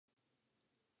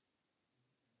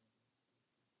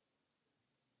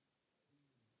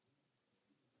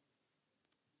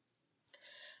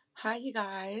Hi you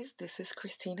guys, this is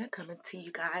Christina coming to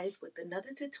you guys with another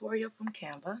tutorial from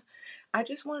Canva. I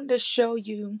just wanted to show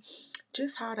you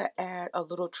just how to add a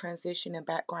little transition and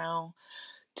background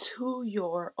to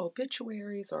your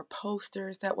obituaries or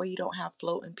posters. That way you don't have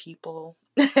floating people,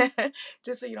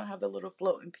 just so you don't have the little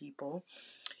floating people.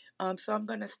 So I'm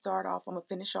going to start off, I'm going to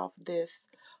finish off this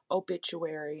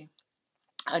obituary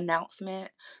announcement.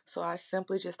 So I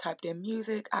simply just typed in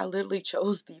music. I literally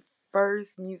chose the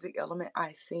first music element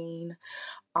I seen.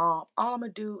 All I'm gonna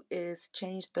do is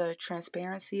change the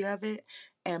transparency of it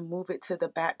and move it to the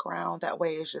background. That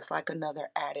way it's just like another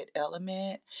added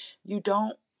element. You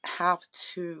don't have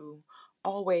to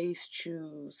always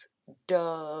choose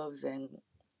doves and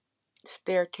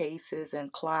staircases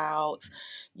and clouds.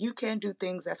 You can do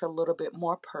things that's a little bit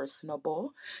more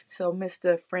personable. So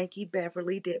Mr. Frankie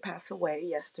Beverly did pass away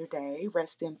yesterday.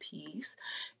 Rest in peace.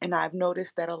 And I've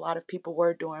noticed that a lot of people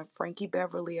were doing Frankie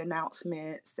Beverly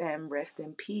announcements and rest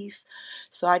in peace.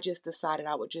 So I just decided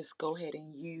I would just go ahead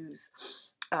and use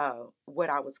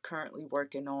what I was currently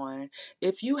working on.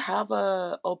 If you have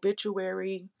a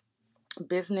obituary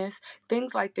business,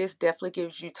 things like this definitely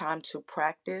gives you time to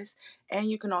practice, and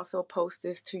you can also post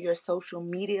this to your social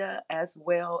media as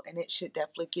well, and it should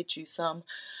definitely get you some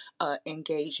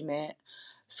engagement.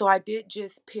 So I did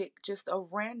just pick just a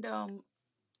random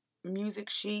music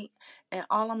sheet, and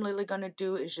all I'm literally going to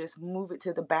do is just move it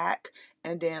to the back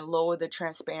and then lower the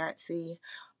transparency.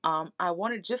 I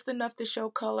wanted just enough to show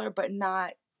color but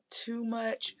not too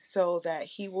much so that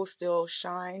he will still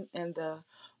shine in the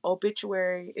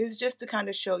obituary. Is just to kind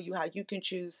of show you how you can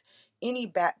choose any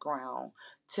background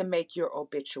to make your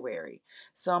obituary.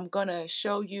 So I'm going to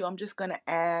show you, I'm just going to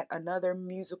add another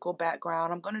musical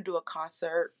background. I'm going to do a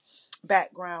concert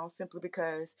background simply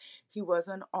because he was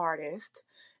an artist.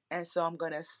 And so I'm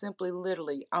going to simply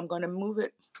literally, I'm going to move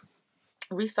it,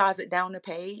 resize it down the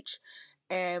page.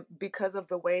 And because of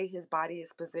the way his body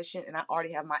is positioned and I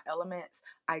already have my elements,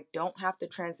 I don't have to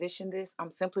transition this.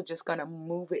 I'm simply just going to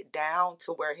move it down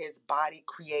to where his body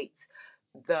creates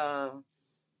the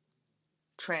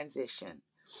transition.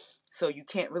 So you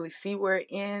can't really see where it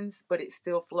ends, but it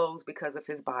still flows because of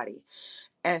his body.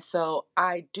 And so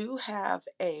I do have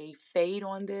a fade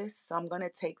on this. So I'm going to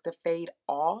take the fade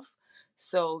off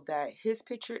so that his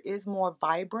picture is more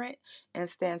vibrant and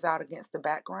stands out against the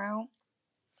background.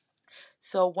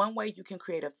 So one way you can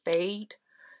create a fade,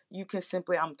 you can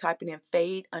simply, I'm typing in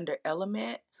fade under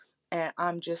element, and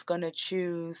I'm just going to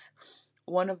choose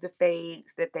one of the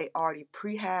fades that they already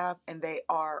pre-have, and they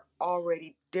are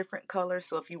already different colors.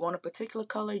 So if you want a particular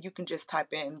color, you can just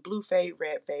type in blue fade,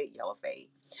 red fade, yellow fade.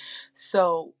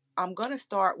 So I'm going to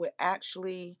start with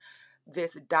actually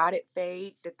this dotted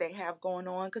fade that they have going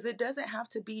on, because it doesn't have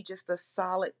to be just a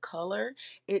solid color.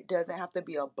 It doesn't have to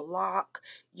be a block.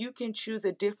 You can choose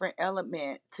a different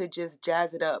element to just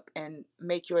jazz it up and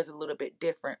make yours a little bit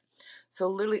different. So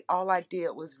literally all I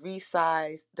did was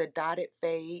resize the dotted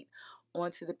fade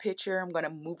onto the picture. I'm going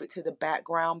to move it to the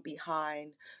background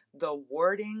behind the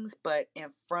wordings, but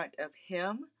in front of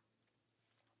him.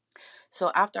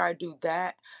 So after I do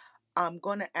that, I'm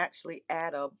going to actually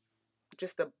add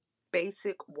just a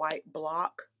basic white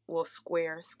block, well,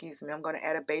 square, excuse me. I'm going to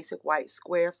add a basic white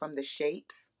square from the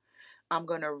shapes. I'm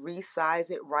going to resize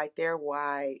it right there where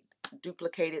I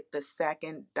duplicated the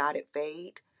second dotted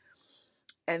fade.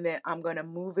 And then I'm going to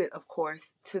move it, of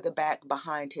course, to the back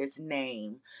behind his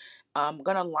name. I'm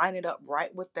going to line it up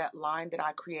right with that line that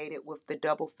I created with the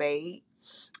double fade.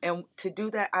 And to do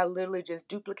that, I literally just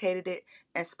duplicated it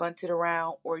and spun it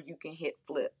around, or you can hit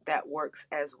flip. That works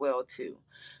as well too.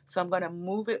 So I'm going to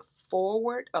move it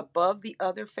forward above the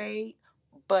other fade,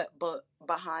 but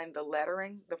behind the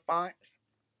lettering, the fonts,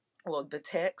 well, the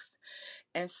text.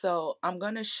 And so I'm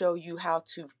going to show you how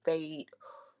to fade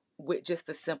with just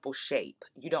a simple shape.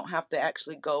 You don't have to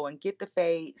actually go and get the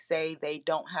fade. Say they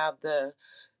don't have the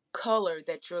color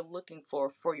that you're looking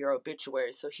for your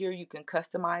obituary. So here you can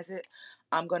customize it.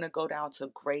 I'm going to go down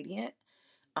to gradient.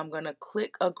 I'm going to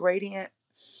click a gradient,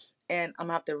 and I'm going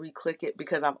to have to re-click it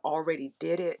because I've already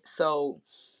did it. So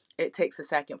it takes a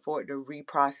second for it to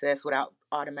reprocess without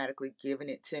automatically giving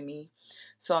it to me.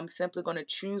 So I'm simply going to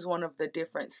choose one of the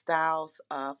different styles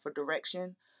for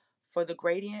direction for the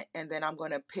gradient, and then I'm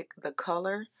going to pick the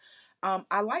color.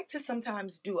 I like to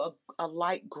sometimes do a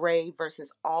light gray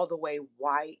versus all the way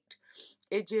white.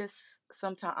 It just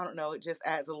sometimes, I don't know, it just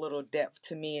adds a little depth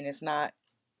to me, and it's not,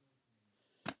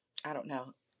 I don't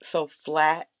know, so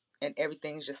flat, and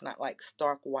everything's just not like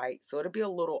stark white. So it'll be a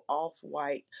little off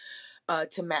white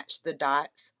to match the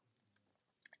dots.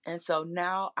 And so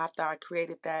now after I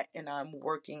created that and I'm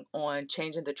working on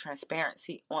changing the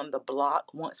transparency on the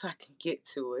block once I can get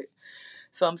to it.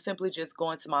 So I'm simply just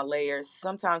going to my layers.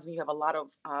 Sometimes when you have a lot of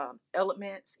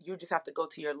elements, you just have to go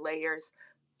to your layers,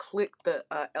 click the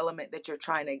element that you're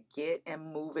trying to get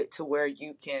and move it to where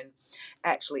you can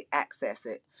actually access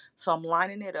it. So I'm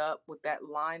lining it up with that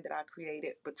line that I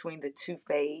created between the two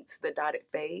fades, the dotted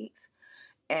fades.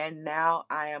 And now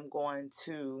I am going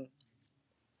to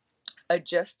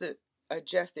adjust it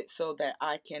adjust it so that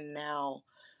I can now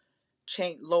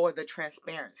lower the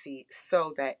transparency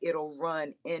so that it'll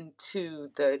run into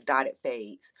the dotted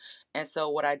fades. And so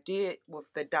what I did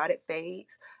with the dotted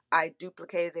fades, I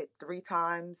duplicated it 3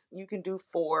 times. You can do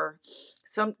 4.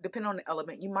 Some depending on the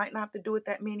element, you might not have to do it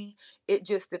that many. It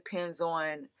just depends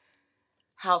on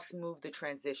how smooth the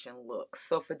transition looks.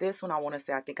 So for this one, I want to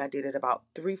say I think I did it about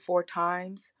 3, 4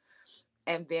 times.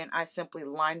 And then I simply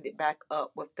lined it back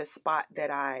up with the spot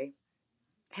that I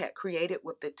had created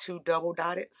with the 2 double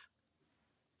dots.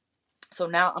 So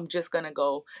now I'm just going to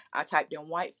go, I typed in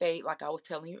white fade like I was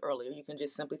telling you earlier. You can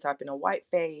just simply type in a white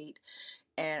fade,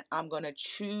 and I'm going to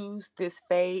choose this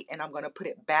fade and I'm going to put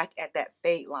it back at that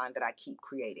fade line that I keep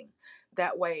creating.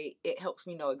 That way it helps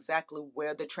me know exactly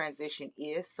where the transition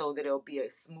is so that it'll be a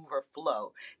smoother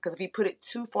flow. Because if you put it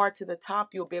too far to the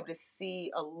top, you'll be able to see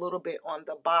a little bit on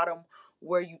the bottom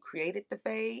where you created the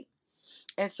fade.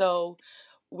 And so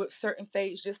with certain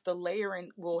fades, just the layering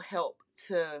will help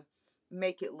to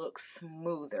make it look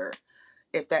smoother,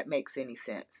 if that makes any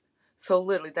sense. So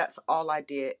literally that's all I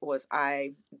did was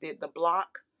I did the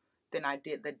block, then I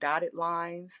did the dotted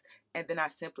lines, and then I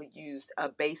simply used a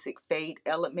basic fade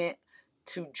element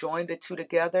to join the two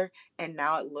together, and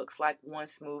now it looks like one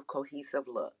smooth cohesive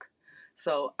look.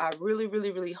 So I really,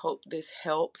 really, really hope this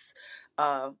helps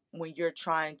when you're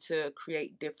trying to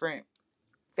create different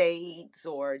fades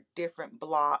or different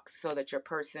blocks so that your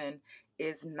person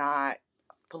is not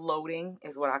floating,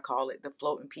 is what I call it, the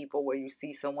floating people, where you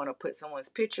see someone or put someone's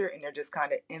picture and they're just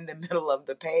kind of in the middle of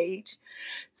the page.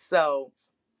 So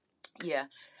yeah,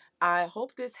 I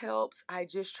hope this helps. I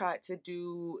just tried to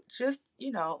do just,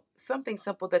 something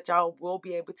simple that y'all will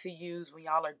be able to use when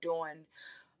y'all are doing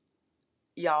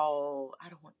y'all,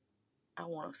 I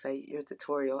want to say your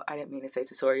tutorial. I didn't mean to say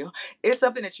tutorial. It's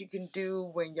something that you can do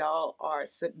when y'all are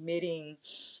submitting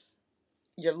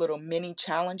your little mini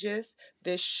challenges.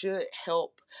 This should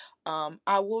help.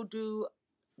 I will do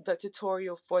the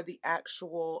tutorial for the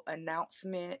actual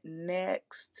announcement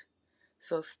next.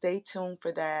 So stay tuned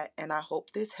for that. And I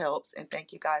hope this helps. And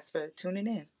thank you guys for tuning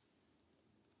in.